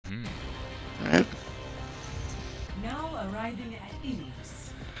Alright. Now arriving at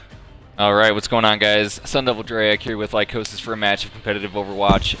Ilios. Alright, what's going on, guys? Sun Devil Drayak here with Lykosis for a match of competitive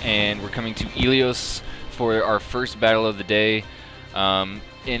Overwatch, and we're coming to Ilios for our first battle of the day.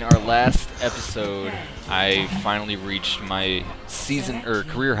 In our last episode, I finally reached my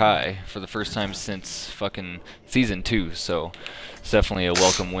career high for the first time since fucking season 2, so it's definitely a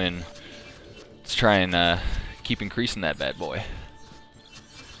welcome win. Let's try and keep increasing that bad boy.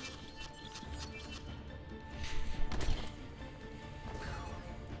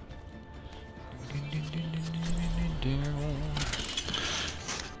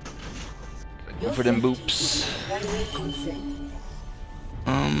 Go for them boops.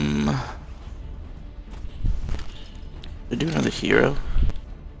 We do another hero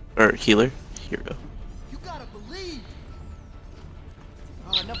or healer. Hero. You gotta believe.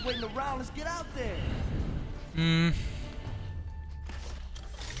 Oh, enough waiting around. Let's get out there. It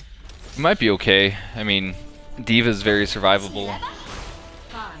might be okay. I mean, D.Va is very survivable.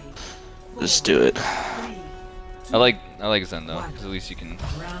 Just do it. I like Zen though, because at least you can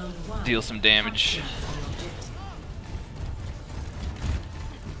deal some damage.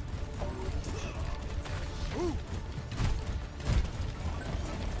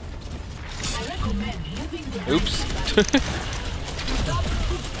 Oops.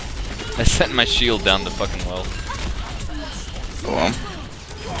 I sent my shield down the fucking well. Oh,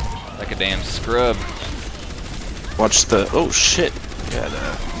 like a damn scrub. watch the. Oh shit! Got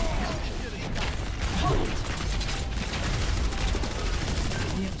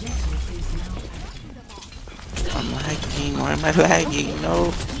I'm lagging. Why am I lagging?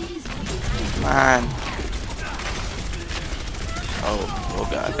 No. Come on. Oh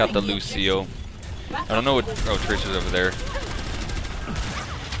god. Got the Lucio. I don't know what. Oh, Tracer's over there.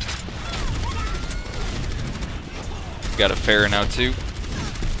 Got a Pharah now too.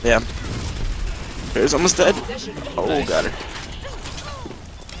 Yeah. Pharah's almost dead. Oh, nice. Got her.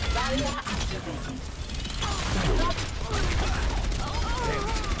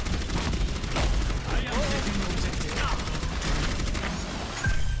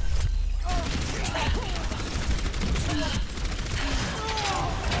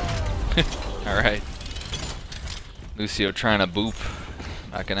 Alright. Lucio trying to boop.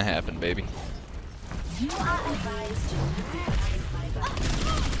 Not gonna happen, baby.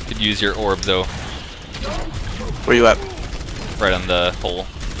 Could use your orb though. Where you at? Right on the hole.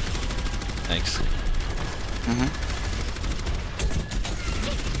 Thanks.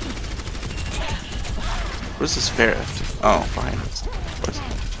 Where's this Pharah? Oh, behind us.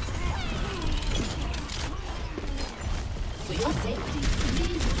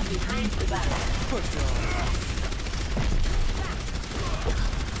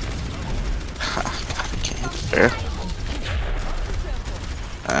 God, I can't hit Pharah.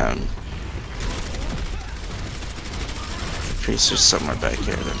 Tracer's somewhere back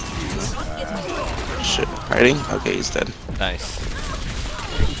here then. Shit. Hiding? Okay, he's dead. Nice.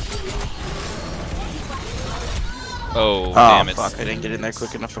 Oh, damn it. Fuck, I didn't get in there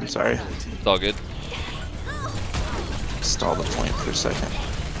quick enough, I'm sorry. It's all good. Stall the point for a second.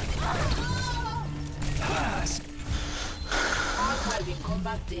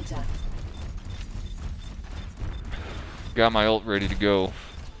 Got my ult ready to go.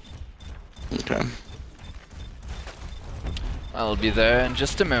 Okay. I'll be there in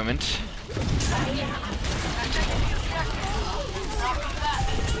just a moment.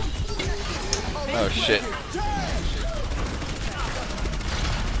 Oh shit.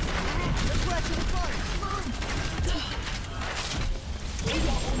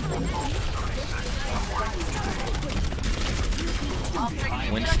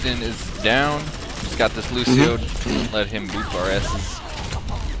 Winston is down. Just got this Lucio. Let him boop our asses.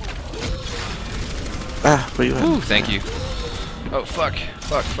 Ah, where you at? Ooh, thank you. Oh fuck.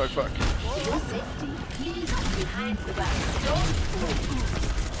 Fuck, fuck, fuck.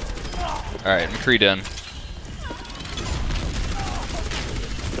 Alright, McCree done.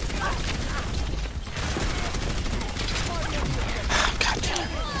 God damn it.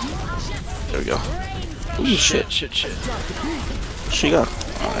 There we go. Ooh, shit. Shit. She go.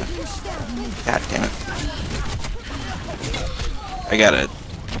 Alright. God damn it. I got it.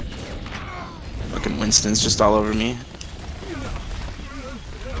 Fucking Winston's just all over me.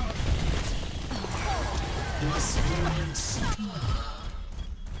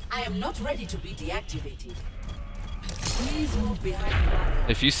 I am not ready to be deactivated. Please move behind the barrier.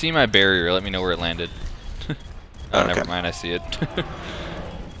 If you see my barrier, let me know where it landed. Oh, Okay. never mind, I see it.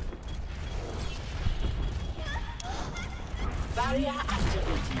 Barrier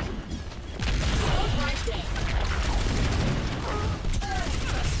activated. Right there.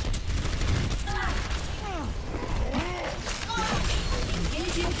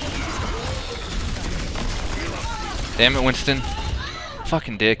 Damn it, Winston.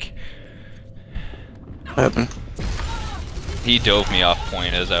 Fucking dick. What happened? He dove me off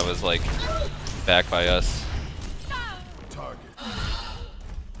point as I was like back by us.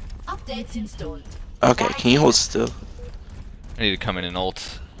 Updates installed. Okay, can you hold still? I need to come in and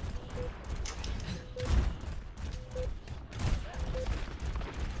ult.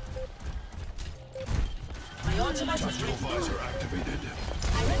 My ultimate is ready.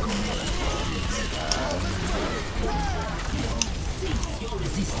 Cease your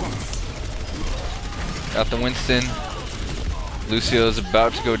resistance. Got the Winston. Lucio's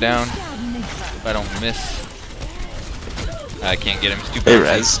about to go down. If I don't miss. I can't get him. Stupid. They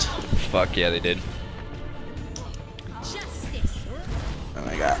rezzed. Fuck yeah, they did. And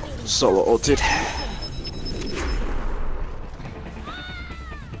I got solo ulted. 0-1.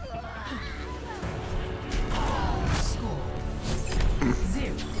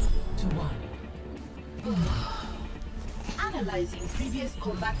 Analyzing previous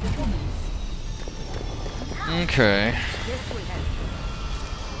combat performance. Okay.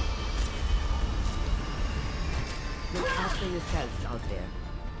 Look after yourselves out there.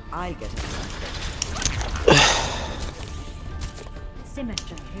 I get it.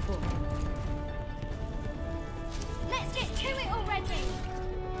 Symmetry reborn. Let's get to it already!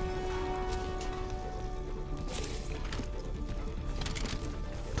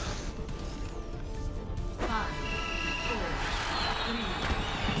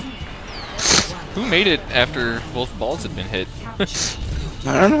 Who made it after both balls had been hit? I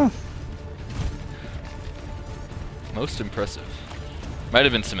don't know. Most impressive. Might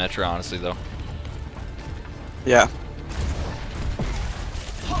have been Symmetra, honestly, though. Yeah.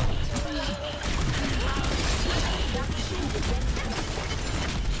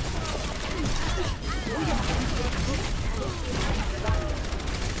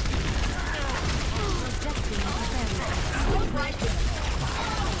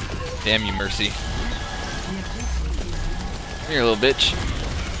 Damn you, Mercy. Come here, little bitch.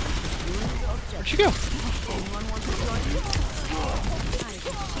 Where'd she go?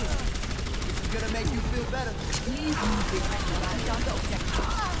 It's gonna make you feel better.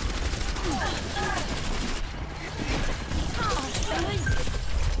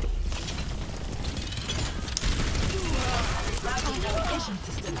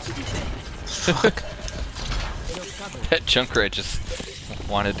 Fuck. That Junkrat just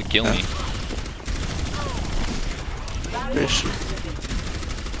wanted to kill me. Where is she?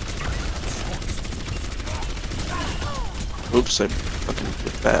 Oops, I fucking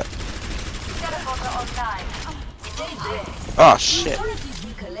did that. Oh shit.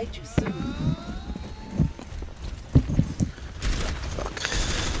 Recollect you soon. Fuck.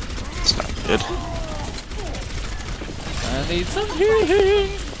 It's not good. I need some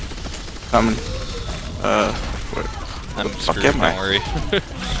healing. Coming. Where? I'm the fuck screwed, am I? don't worry.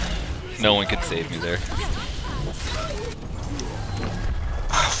 No one can save me there.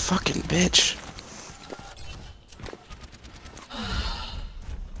 Oh, fucking bitch.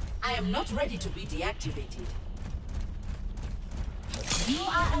 I am not ready to be deactivated. You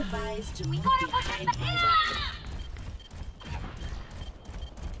are advised to move behind my back.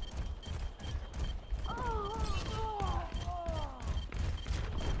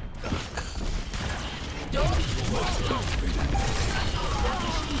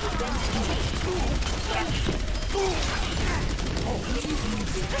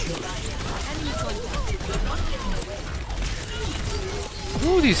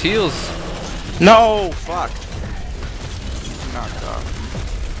 Ooh, these heals. No! Fuck. Knocked off.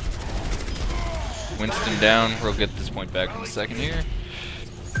 Winston down. We'll get this point back in a second here.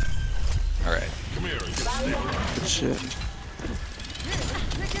 Alright. Good shit.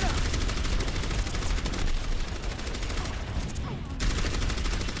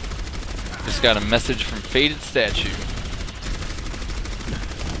 Just got a message from Faded Statue.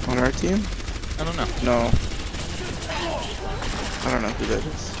 On our team? I don't know. No. I don't know who that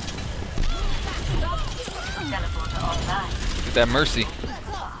is. Look at that Mercy.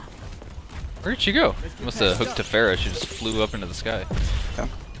 Where did she go? Must have hooked to Pharah. She just flew up into the sky. Yeah.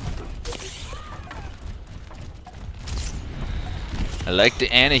 I like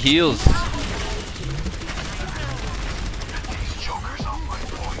the Anna heals.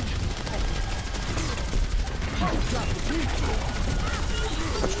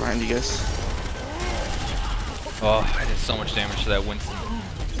 Watch behind you guys. Oh, I did so much damage to that Winston.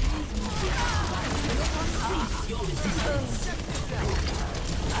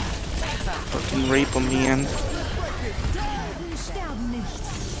 Fucking rape him, man.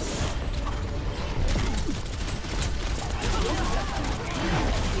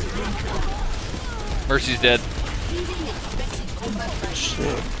 Mercy's dead.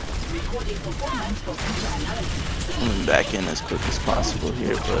 shit. I'm coming back in as quick as possible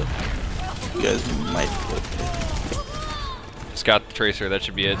here, but you guys might be okay. Just got the tracer, that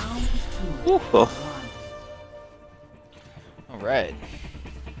should be it. Cool. Alright.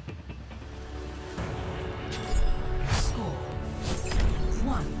 Score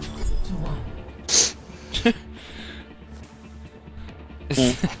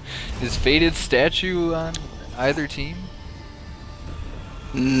 1-1. Is Faded statue on either team?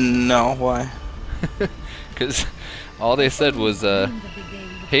 No, why? Because all they said was,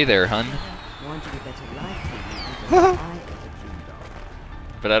 hey there, hun. Want to be better life for you because I get a dream dog.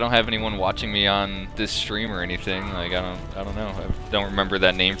 But I don't have anyone watching me on this stream or anything. Like I don't know. I don't remember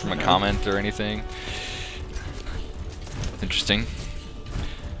that name from a comment or anything. Interesting.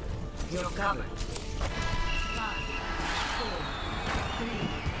 You're covered. 5, 4, 3,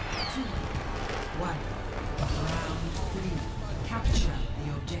 2, 1. Round 3. Capture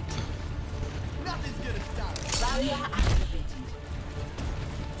the objective. Nothing's gonna stop us. Barrier activated.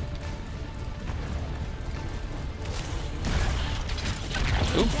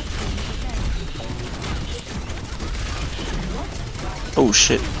 Ooh. Oh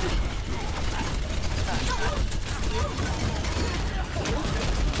shit.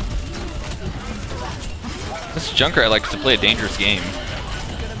 This Junkrat likes to play a dangerous game.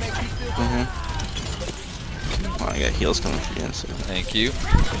 Oh, I got heals coming for you, so. Thank you.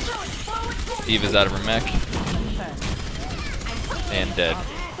 D.Va's out of her mech. And dead.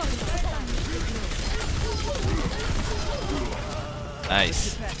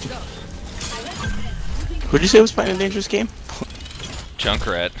 Nice. Who'd you say was playing a dangerous game?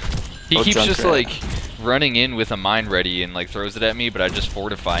 Junkrat. He Oh, keeps just Junkrat. like running in with a mine ready and like throws it at me, but I just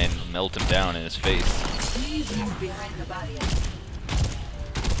fortify and melt him down in his face. Please move behind the barrier.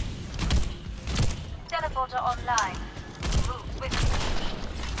 Teleporter online. Move with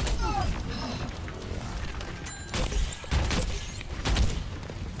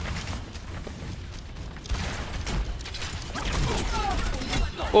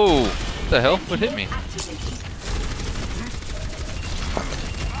Oh, what the hell? What hit me?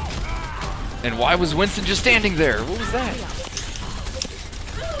 And why was Winston just standing there? What was that?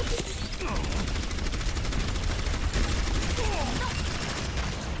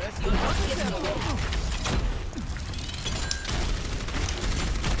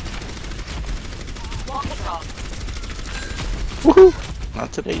 Woohoo!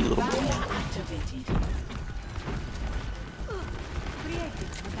 Not today, you little boy. Activated.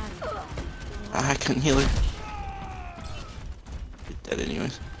 I couldn't heal her. Get dead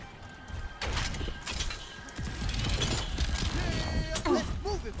anyways. Let's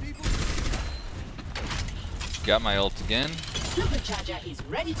move it, people. Got my ult again. Supercharger is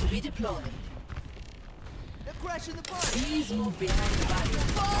ready to be deployed. They're crashing the party. Please move behind the barrier.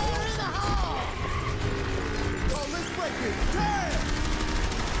 Fire in the hole. Oh, let's break it. Damn.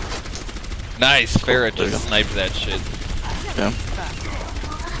 Nice, Farrah There you just go. sniped that shit. Yeah.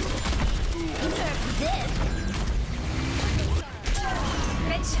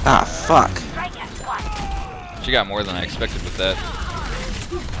 Ah, fuck. She got more than I expected with that.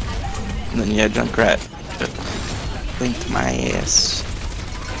 And then yeah, Junkrat. Linked my ass.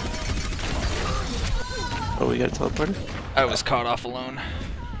 Oh, we got a teleporter? I was caught off alone.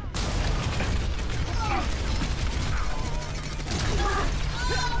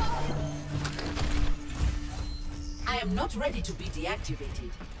 I am not ready to be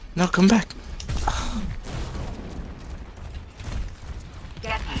deactivated. No, come back.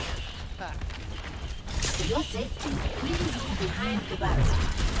 For your safety, please move behind the barrier.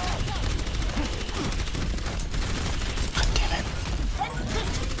 God damn it.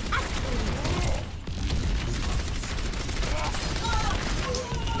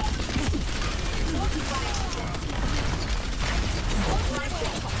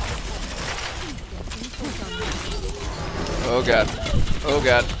 Oh god. Oh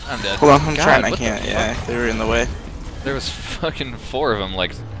god. I'm dead. Hold on, I'm God, trying. I what the can't. fuck? Yeah, they were in the way. There was fucking 4 of them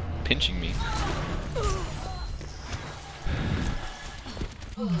like pinching me.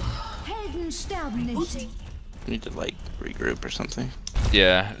 Helden sterben nicht. Need to like regroup or something.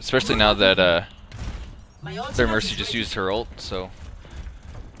 Yeah, especially now that My their ultimate Mercy is just ready. used her ult, so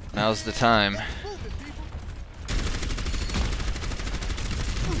now's the time.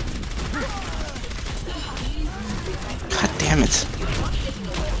 God damn it.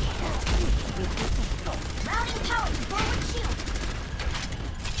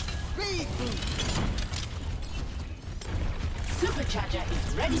 Supercharger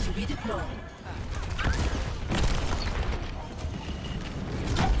is ready to be deployed.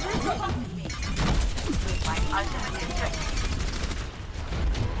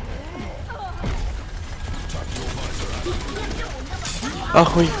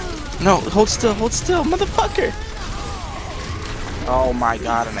 Oh wait. No, hold still, motherfucker! Oh my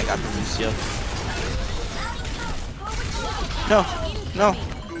god, and I got the Lucio. No, no.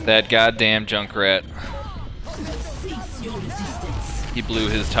 That goddamn Junkrat. Cease your resistance. He blew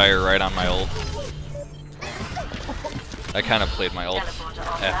his tire right on my ult. I kind of played my ult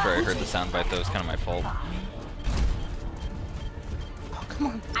after I heard the soundbite, though. It's kind of my fault. Oh, come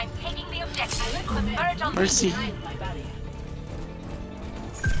on. I'm taking the objective. Converge on Mercy. Behind my barrier.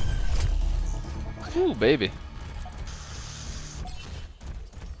 Ooh, baby.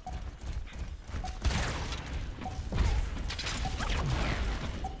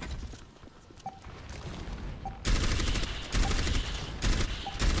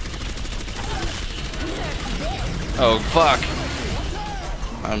 Oh, fuck.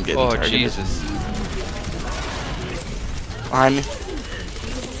 I'm getting Oh, targeted. Jesus. Behind me.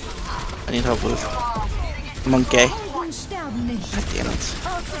 I need help with monkey. Helden sterben nicht. God damn it.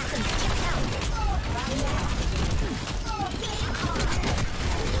 All systems checked out.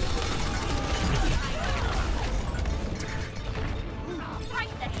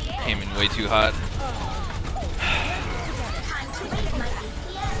 Came in way too hot.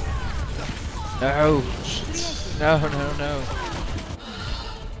 No. No, no, no.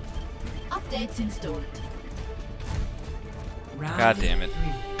 Updates installed. Round God damn it.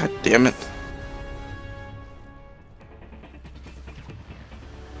 3. God damn it.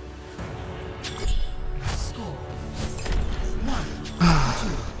 Score.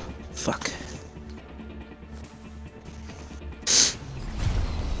 Fuck.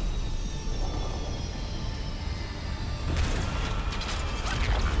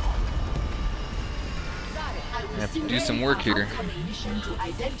 I have to do some work here. Mission to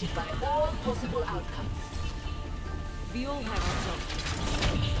identify all possible outcomes. We all have our jobs.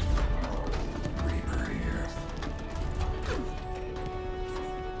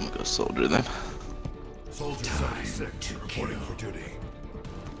 I'm gonna go soldier then. Soldier 76 reporting for duty.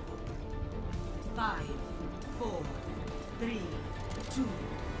 5, 4, 3, 2,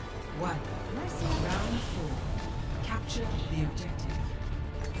 1. Round 4. Capture the objective.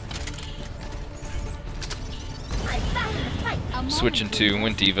 Switching to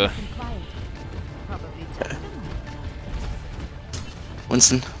win D.Va. Probably just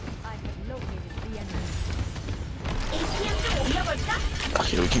Winston. I have located the enemy.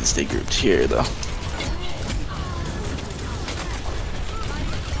 Okay, we can stay grouped here though.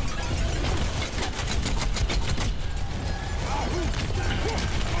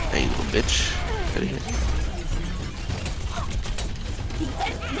 Hey, little bitch. Get out of here.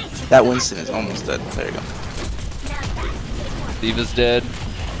 That Winston is almost dead. There you go. D.Va's dead.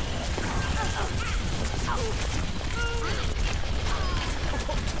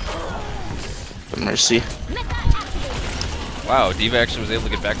 Mercy. Wow, D.Va actually was able to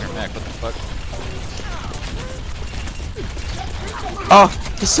get back in her mech. What the fuck? Oh,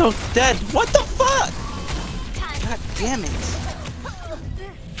 he's so dead. What the fuck? God damn it.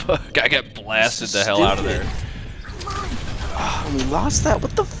 Fuck, I got blasted the hell out of there. Oh, we lost that.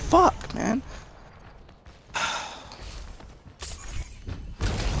 What the fuck, man?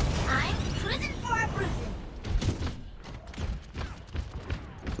 I'm cruising for a bruising.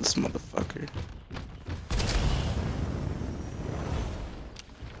 This motherfucker.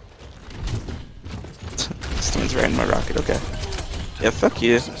 Someone's riding my rocket. Okay. Yeah, fuck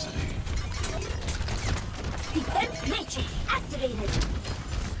you. Defense matrix activated.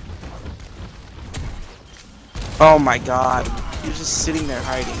 Oh my god. He was just sitting there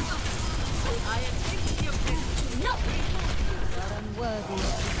hiding. No. Unworthy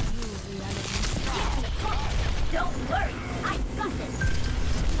of you, reality. Don't worry, I got this.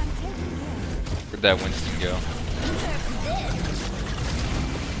 Where'd that Winston go?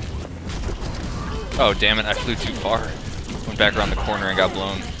 Oh, damn it, I flew too far. Went back around the corner and got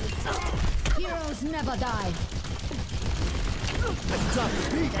blown. Heroes never die.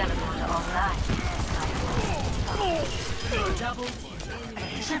 Teleporter online. Double,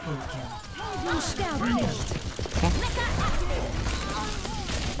 triple kill. Helden sterben nicht.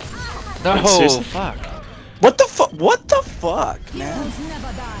 No, seriously? fuck. What the fuck? What the fuck, man? Heroes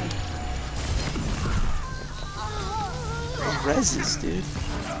never die. Reses, dude.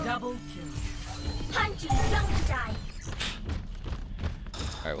 Double kill. Time to don't die.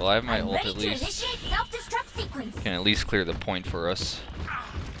 Alright, well I have my I'm ult ready at to least. initiate self-destruct sequence. Can at least clear the point for us.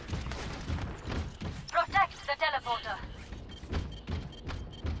 Protect the teleporter.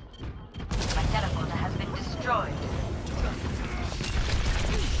 My teleporter has been destroyed.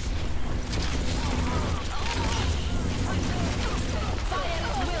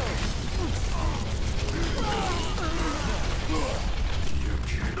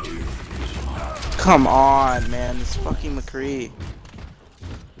 Come on, man. This fucking McCree.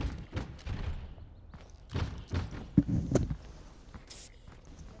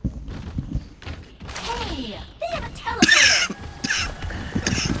 Hey, they have a teleporter.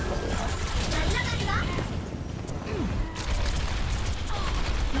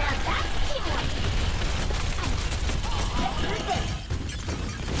 Now that's teamwork.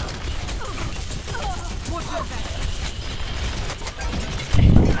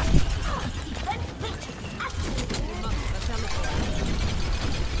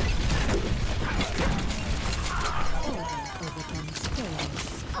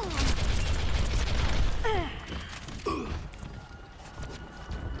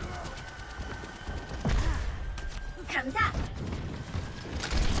 Comes up.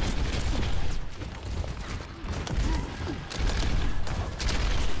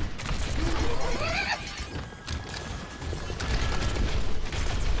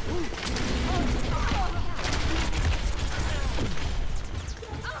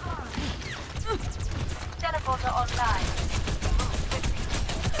 Teleporter online.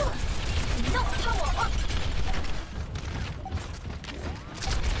 No power up.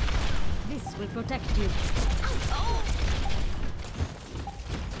 This will protect you.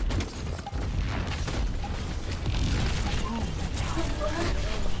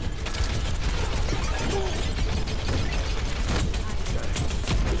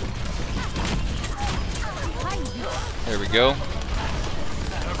 There we go.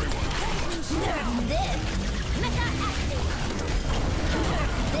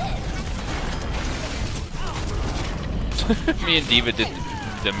 Me and D.Va did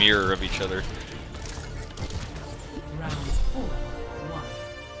the mirror of each other. Round 4,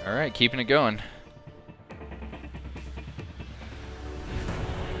 1. Alright, keeping it going.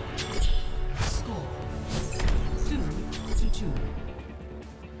 Score 2-2.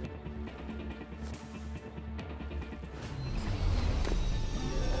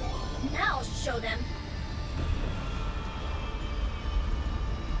 Now I'll show them.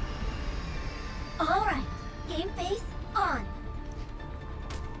 All right, game face on.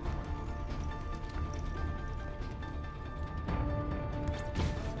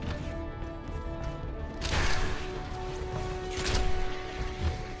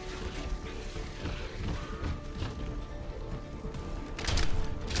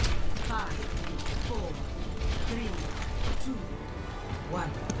 Five, 4, 3, 2, 1.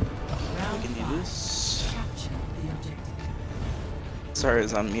 Round Can you do 5. this? Capture the objective. Sorry,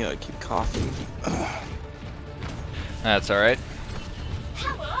 it's on mute. I keep coughing. That's alright.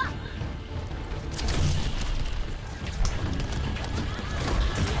 Power up.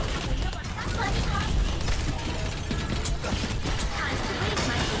 Time to raise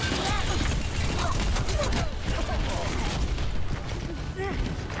my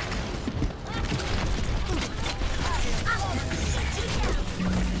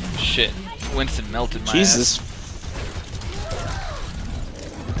Shit. Winston melted my Jesus. ass.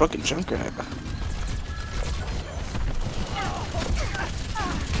 Fucking jump grenade.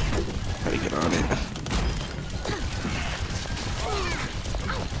 Gotta get on it.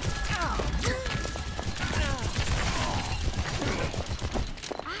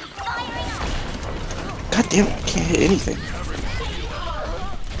 God damn it, I can't hit anything.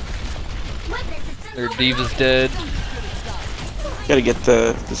 Their D.Va's dead. Gotta get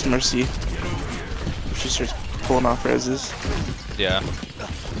this Mercy. If she starts pulling off reses. Yeah.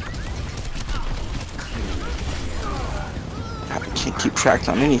 God, I can't keep track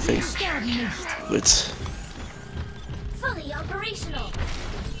on anything. It's fully operational.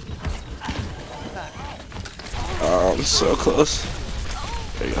 oh, I'm so close.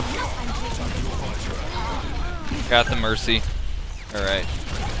 There you go. Got the Mercy. Alright.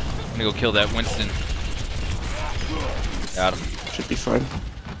 I'm gonna go kill that Winston. Got him. Should be fine.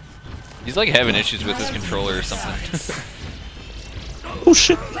 He's like having issues with his controller or something. Oh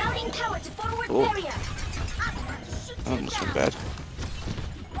shit! Routing power to forward Oh. barrier. That almost went bad.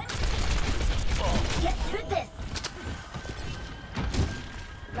 Get through this.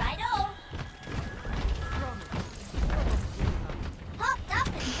 Righto. Hopped up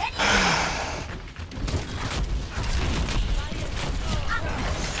and ready.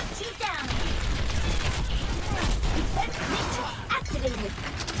 Shoot you down. Matrix activated.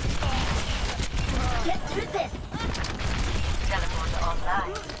 Get through this. Teleporter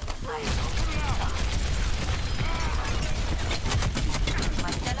online.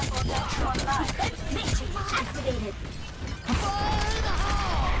 My teleporter online. Matrix activated.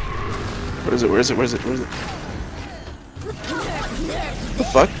 Where is it? Where is it? Where is it? Where is it? The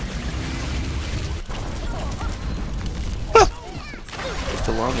fuck? Ah! It's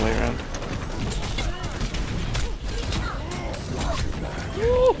the long way around.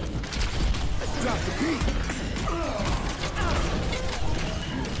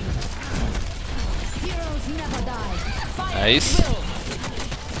 Heroes never die. Nice.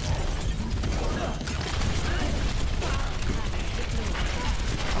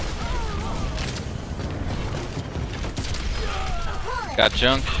 Got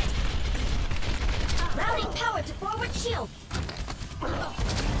junk. Routing power to forward shield.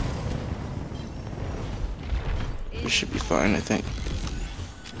 We should be fine, I think.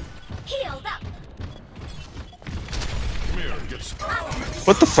 Healed up.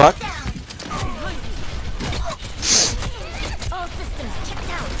 What the fuck? All systems checked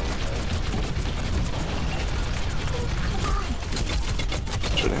out.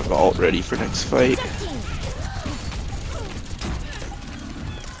 Should have ult ready for next fight.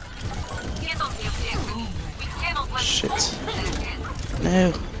 Shit.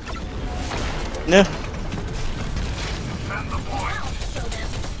 No. No.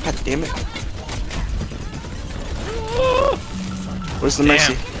 God damn it. Where's the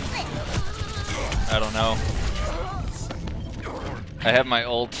mercy? I don't know. I have my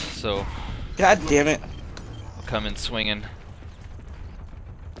ult, so God damn it. I'll come in swinging.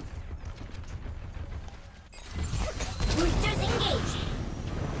 Boosters engaged.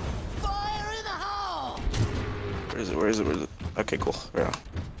 Fire in the hole! Where is it? Where is it? Where is it? Okay, cool. Right on.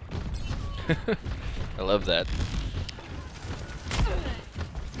 I love that.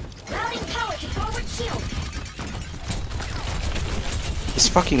 Routing power to forward shield. This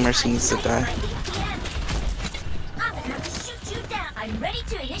fucking mercy needs to die. I'm about to shoot you down. I'm ready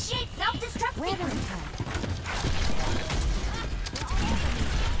to initiate self-destruct sequence.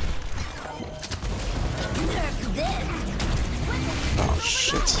 Nerf this. Oh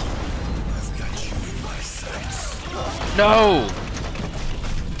shit. No!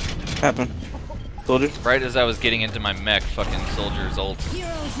 Happened. Soldier. Right as I was getting into my mech, fucking soldier's ult.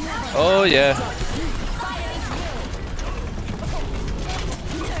 Heroes never Oh yeah.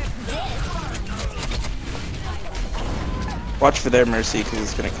 Watch for their mercy because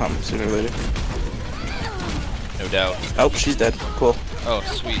it's gonna come sooner or later. No doubt. Oh, she's dead. Cool. Oh,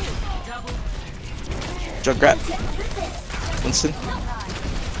 sweet. Junkrat. Winston.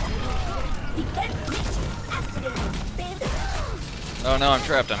 Oh no, I'm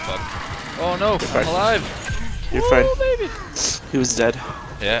trapped. I'm fucked. Oh no, fine. I'm alive. You're fine. Oh, baby. He was dead.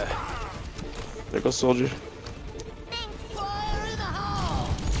 Yeah. There goes Soldier. fire in the hole!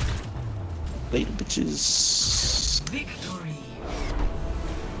 Later, bitches. Victory.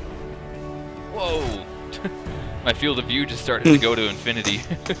 Whoa. My field of view just started to go to infinity.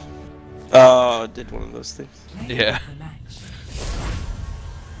 Oh, did one of those things. Yeah. The match.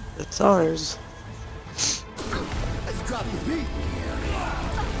 It's ours. Let's drop the beat!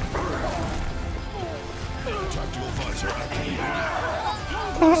 Tactical visor activated.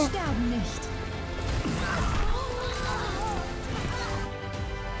 Sterben nicht.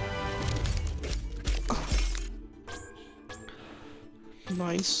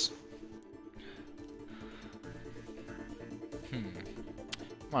 Nice. I'm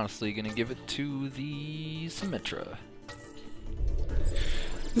honestly gonna give it to the Symmetra.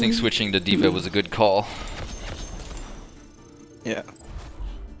 I think switching to D.Va was a good call. Yeah.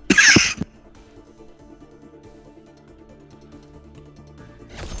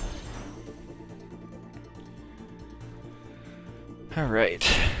 Alright.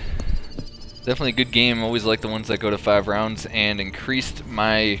 Definitely a good game. Always like the ones that go to 5 rounds and increased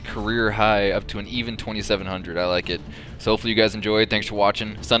my career high up to an even 2,700. I like it. So hopefully you guys enjoyed. Thanks for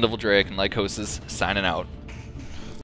watching. Sun Devil Drake and Lykosis signing out.